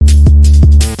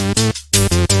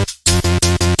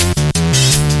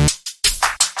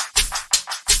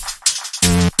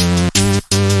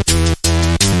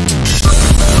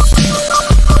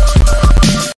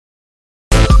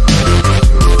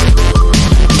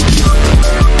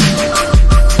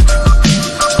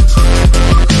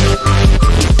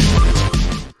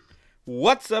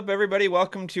What's up, everybody?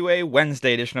 Welcome to a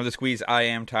Wednesday edition of The Squeeze. I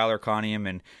am Tyler Conium,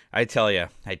 and I tell you,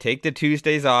 I take the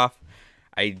Tuesdays off.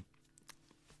 Lately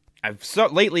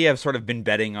I've sort of been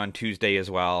betting on Tuesday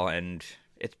as well, and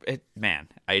man,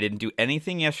 I didn't do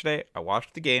anything yesterday. I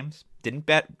watched the games, didn't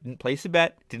place a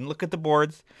bet, didn't look at the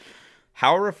boards.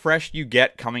 How refreshed you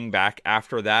get coming back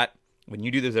after that, when you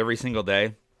do this every single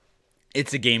day,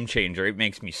 it's a game changer. It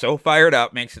makes me so fired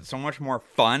up, makes it so much more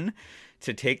fun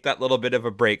to take that little bit of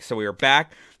a break. So we are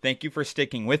back. Thank you for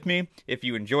sticking with me. If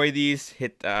you enjoy these,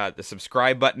 hit the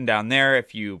subscribe button down there.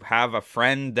 If you have a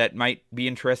friend that might be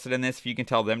interested in this, if you can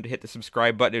tell them to hit the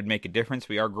subscribe button, it would make a difference.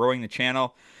 We are growing the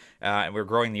channel, and we're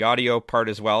growing the audio part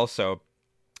as well. So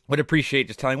would appreciate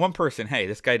just telling one person, hey,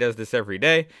 this guy does this every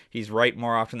day. He's right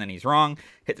more often than he's wrong.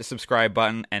 Hit the subscribe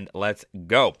button, and let's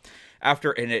go.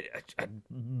 After a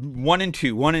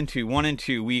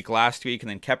 1-2 week last week,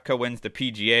 and then Koepka wins the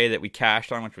PGA that we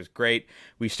cashed on, which was great.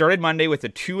 We started Monday with a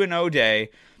 2-0 day,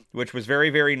 which was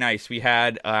very, very nice. We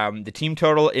had the team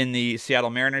total in the Seattle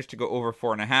Mariners to go over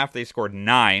 4.5. They scored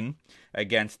 9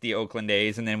 against the Oakland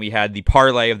A's, and then we had the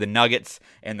parlay of the Nuggets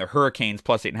and the Hurricanes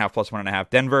plus 8.5, plus 1.5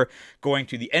 Denver, going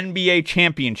to the NBA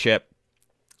championship,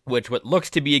 which what looks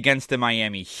to be against the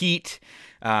Miami Heat.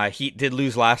 Heat did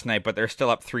lose last night, but they're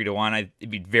still up 3-1. It'd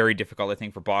be very difficult, I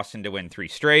think, for Boston to win 3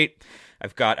 straight.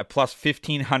 I've got a plus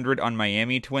 1,500 on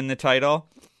Miami to win the title.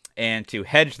 And to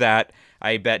hedge that,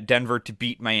 I bet Denver to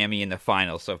beat Miami in the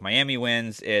finals. So if Miami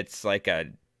wins, it's like a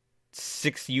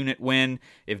 6-unit win.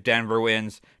 If Denver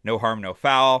wins, no harm, no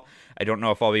foul. I don't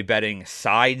know if I'll be betting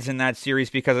sides in that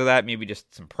series because of that. Maybe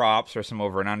just some props or some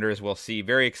over and unders. We'll see.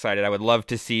 Very excited. I would love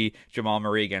to see Jamal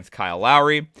Murray against Kyle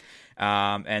Lowry.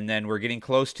 And then we're getting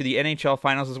close to the NHL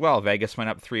finals as well. Vegas went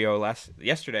up 3-0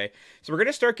 yesterday. So we're going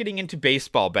to start getting into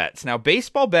baseball bets. Now,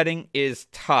 baseball betting is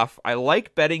tough. I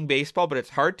like betting baseball, but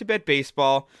it's hard to bet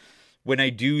baseball when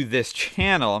I do this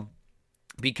channel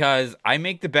because I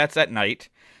make the bets at night.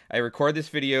 I record these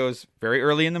videos very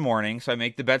early in the morning, so I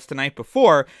make the bets the night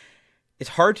before.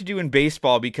 It's hard to do in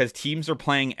baseball because teams are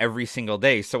playing every single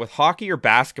day. So with hockey or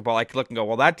basketball, I could look and go,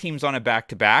 well, that team's on a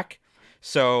back-to-back,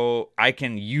 so I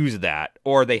can use that.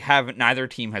 Or neither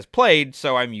team has played,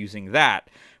 so I'm using that.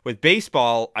 With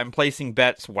baseball, I'm placing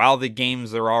bets while the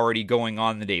games are already going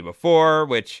on the day before,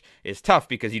 which is tough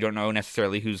because you don't know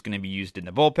necessarily who's going to be used in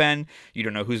the bullpen. You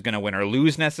don't know who's going to win or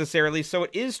lose necessarily, so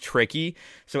it is tricky.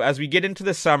 So as we get into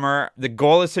the summer, the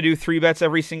goal is to do 3 bets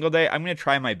every single day. I'm going to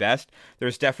try my best.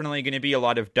 There's definitely going to be a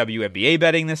lot of WNBA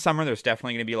betting this summer. There's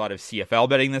definitely going to be a lot of CFL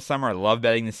betting this summer. I love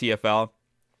betting the CFL.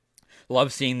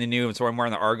 Love seeing the new, so I'm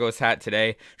wearing the Argos hat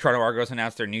today. Toronto Argos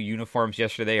announced their new uniforms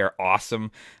yesterday, are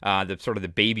awesome.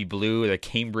 The baby blue, the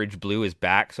Cambridge blue is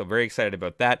back, so very excited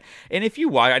about that. And if you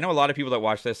watch, I know a lot of people that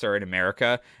watch this are in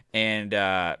America, and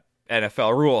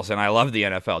NFL rules, and I love the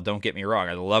NFL, don't get me wrong.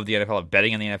 I love the NFL, I'm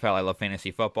betting on the NFL, I love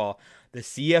fantasy football. The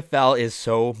CFL is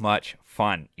so much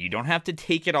fun. You don't have to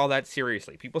take it all that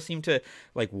seriously. People seem to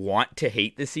want to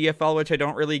hate the CFL, which I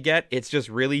don't really get. It's just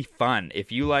really fun. If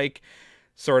you like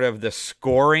sort of the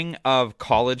scoring of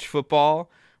college football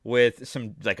with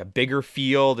some a bigger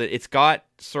field, it's got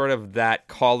sort of that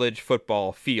college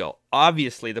football feel.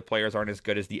 Obviously, the players aren't as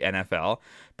good as the NFL,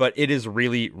 but it is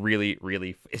really, really,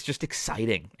 really, it's just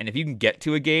exciting. And if you can get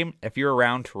to a game, if you're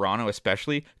around Toronto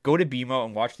especially, go to BMO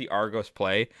and watch the Argos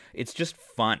play. It's just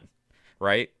fun,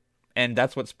 right? And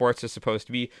that's what sports is supposed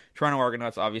to be. Toronto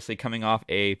Argonauts obviously coming off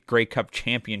a Grey Cup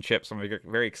championship, so I'm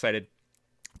very excited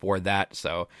for that.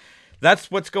 So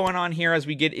that's what's going on here as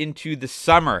we get into the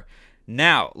summer.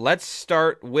 Now, let's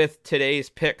start with today's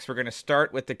picks. We're going to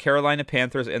start with the Carolina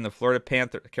Panthers and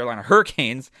the Carolina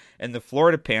Hurricanes and the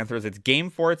Florida Panthers. It's Game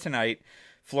 4 tonight.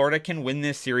 Florida can win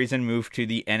this series and move to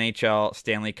the NHL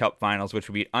Stanley Cup Finals, which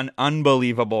would be an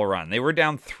unbelievable run. They were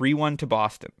down 3-1 to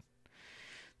Boston.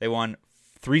 They won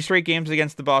 3 straight games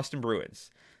against the Boston Bruins.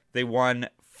 They won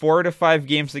 4 to 5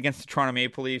 games against the Toronto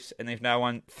Maple Leafs, and they've now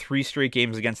won 3 straight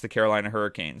games against the Carolina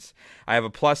Hurricanes. I have a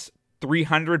plus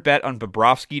 300 bet on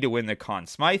Bobrovsky to win the Conn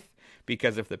Smythe,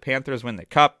 because if the Panthers win the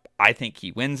Cup, I think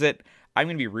he wins it. I'm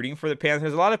going to be rooting for the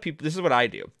Panthers. A lot of people, this is what I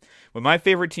do. When my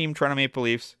favorite team, Toronto Maple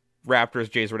Leafs, Raptors,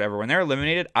 Jays, whatever, when they're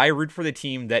eliminated, I root for the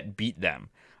team that beat them.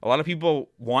 A lot of people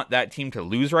want that team to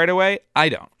lose right away. I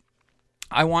don't.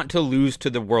 I want to lose to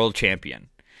the world champion.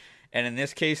 And in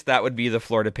this case, that would be the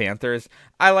Florida Panthers.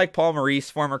 I like Paul Maurice,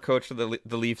 former coach of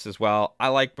the Leafs as well. I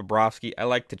like Bobrovsky. I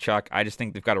like Tkachuk. I just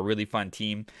think they've got a really fun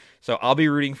team. So I'll be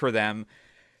rooting for them.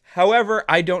 However,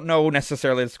 I don't know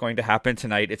necessarily what's going to happen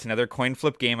tonight. It's another coin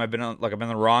flip game. I've been on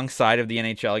the wrong side of the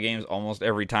NHL games almost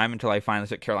every time until I finally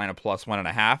hit Carolina plus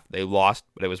 1.5. They lost,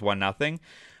 but it was 1-0.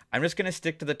 I'm just going to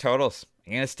stick to the totals.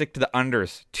 I'm going to stick to the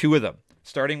unders, 2 of them,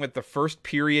 starting with the first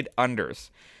period unders.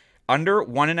 Under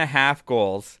 1.5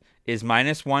 goals is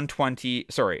minus 120.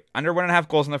 Sorry, under 1.5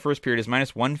 goals in the first period is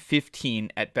minus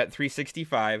 115 at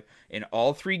Bet365. In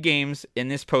all 3 games in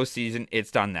this postseason,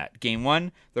 it's done that. Game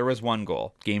 1, there was 1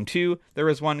 goal. Game 2, there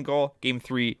was 1 goal. Game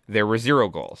 3, there were 0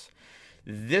 goals.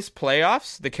 This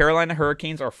playoffs, the Carolina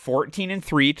Hurricanes are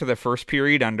 14-3 to the first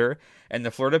period under, and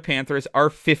the Florida Panthers are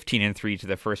 15-3 to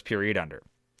the first period under.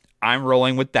 I'm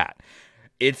rolling with that.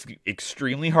 It's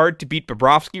extremely hard to beat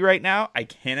Bobrovsky right now. I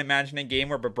can't imagine a game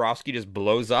where Bobrovsky just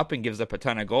blows up and gives up a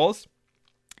ton of goals.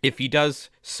 If he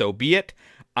does, so be it.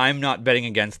 I'm not betting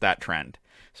against that trend.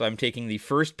 So I'm taking the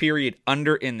first period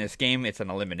under in this game. It's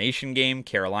an elimination game.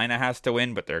 Carolina has to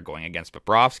win, but they're going against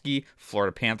Bobrovsky.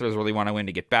 Florida Panthers really want to win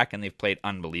to get back, and they've played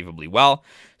unbelievably well.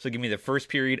 So give me the first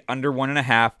period under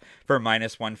 1.5 for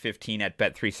minus 115 at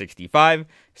Bet365.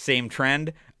 Same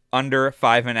trend. Under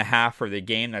 5.5 for the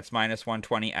game. That's minus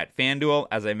 120 at FanDuel.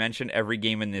 As I mentioned, every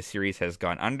game in this series has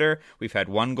gone under. We've had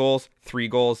 1 goals, 3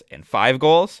 goals, and 5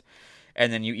 goals.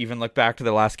 And then you even look back to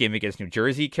the last game against New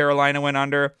Jersey, Carolina went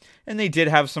under. And they did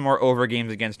have some more over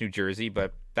games against New Jersey,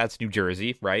 but that's New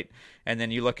Jersey, right? And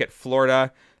then you look at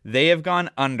Florida. They have gone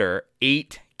under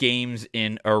 8 games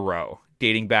in a row,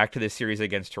 dating back to this series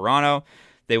against Toronto.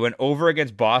 They went over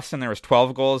against Boston. There was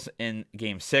 12 goals in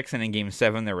Game 6, and in Game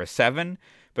 7 there was 7.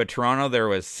 But Toronto, there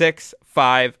was 6,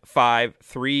 5, 5,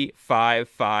 3, 5,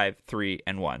 5, 3,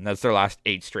 and 1. That's their last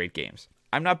 8 straight games.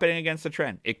 I'm not betting against the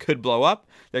trend. It could blow up.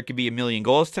 There could be a million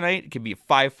goals tonight. It could be a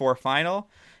 5-4 final,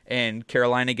 and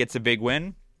Carolina gets a big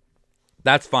win.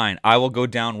 That's fine. I will go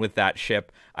down with that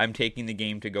ship. I'm taking the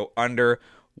game to go under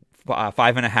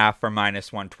 5.5 for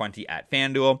minus 120 at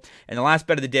FanDuel. And the last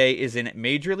bet of the day is in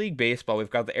Major League Baseball. We've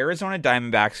got the Arizona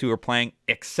Diamondbacks, who are playing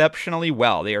exceptionally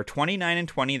well. They are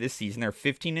 29-20 this season. They're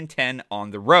 15-10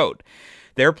 on the road.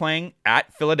 They're playing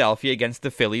at Philadelphia against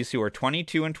the Phillies, who are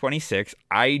 22-26.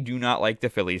 I do not like the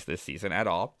Phillies this season at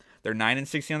all. They're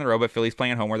 9-16 on the road, but Phillies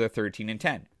playing at home where they're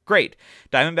 13-10. Great.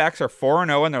 Diamondbacks are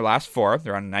 4-0 in their last 4.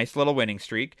 They're on a nice little winning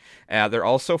streak. They're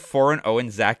also 4-0 in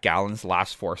Zach Gallen's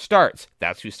last 4 starts.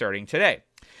 That's who's starting today.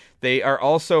 They are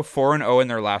also 4-0 in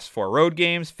their last 4 road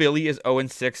games. Philly is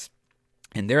 0-6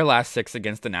 in their last 6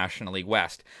 against the National League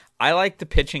West. I like the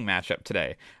pitching matchup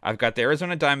today. I've got the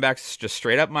Arizona Diamondbacks just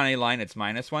straight up money line. It's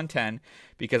minus 110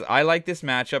 because I like this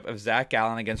matchup of Zach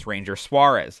Gallen against Ranger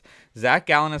Suarez. Zach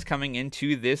Gallen is coming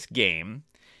into this game.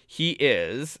 He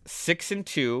is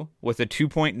 6-2 with a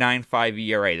 2.95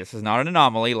 ERA. This is not an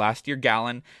anomaly. Last year,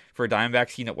 Gallen, for a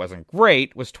Diamondbacks team that wasn't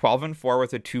great, was 12-4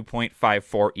 with a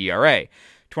 2.54 ERA.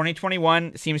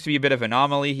 2021 seems to be a bit of an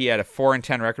anomaly. He had a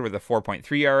 4-10 record with a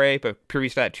 4.3 ERA, but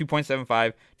previous to that,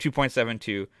 2.75,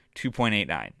 2.72,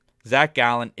 2.89. Zach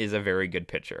Gallen is a very good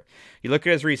pitcher. You look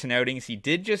at his recent outings, he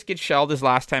did just get shelled his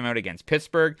last time out against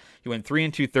Pittsburgh. He went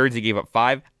 3 2/3, he gave up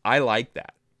 5. I like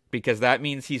that, because that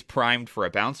means he's primed for a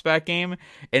bounce-back game,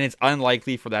 and it's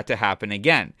unlikely for that to happen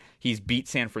again. He's beat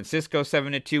San Francisco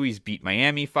 7-2. He's beat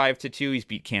Miami 5-2. He's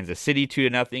beat Kansas City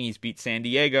 2-0. He's beat San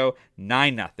Diego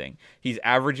 9-0. He's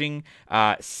averaging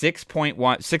 6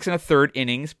 1/3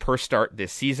 innings per start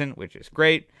this season, which is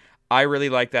great. I really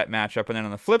like that matchup. And then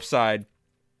on the flip side,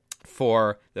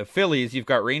 for the Phillies, you've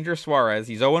got Ranger Suarez.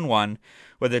 He's 0-1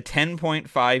 with a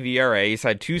 10.5 ERA. He's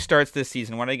had 2 starts this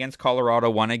season, one against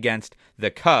Colorado, one against the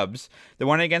Cubs. The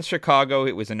one against Chicago,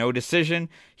 it was a no decision.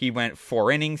 He went 4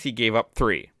 innings. He gave up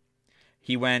 3.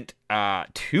 He went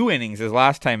 2 innings his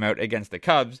last time out against the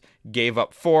Cubs, gave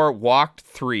up 4, walked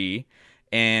 3,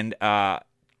 and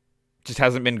just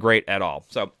hasn't been great at all.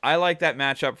 So I like that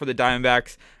matchup for the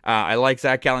Diamondbacks. I like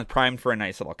Zach Gallen primed for a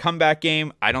nice little comeback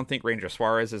game. I don't think Ranger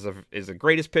Suarez is the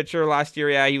greatest pitcher last year.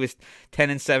 Yeah, he was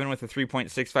 10-7 with a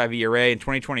 3.65 ERA. In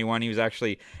 2021, he was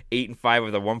actually 8-5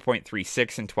 with a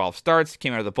 1.36 in 12 starts.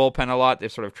 Came out of the bullpen a lot.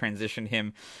 They've sort of transitioned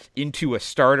him into a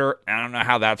starter. I don't know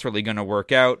how that's really going to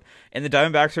work out. And the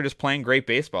Diamondbacks are just playing great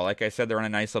baseball. Like I said, they're on a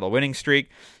nice little winning streak.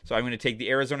 So I'm going to take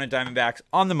the Arizona Diamondbacks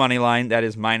on the money line. That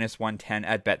is minus 110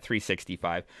 at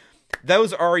Bet365.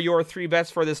 Those are your 3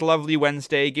 bets for this lovely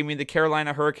Wednesday. Give me the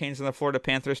Carolina Hurricanes and the Florida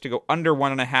Panthers to go under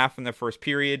 1.5 in the first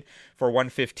period for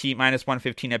minus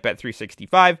 115 at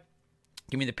Bet365.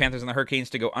 Give me the Panthers and the Hurricanes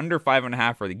to go under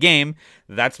 5.5 for the game.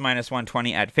 That's minus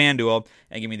 120 at FanDuel.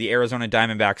 And give me the Arizona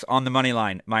Diamondbacks on the money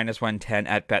line, minus 110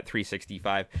 at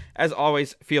Bet365. As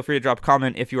always, feel free to drop a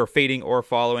comment if you are fading or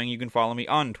following. You can follow me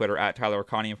on Twitter at Tyler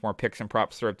O'Connor for more picks and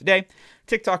props throughout the day.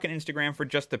 TikTok and Instagram for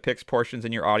just the picks portions,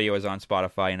 and your audio is on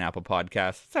Spotify and Apple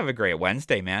Podcasts. Let's have a great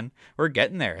Wednesday, man. We're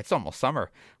getting there. It's almost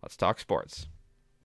summer. Let's talk sports.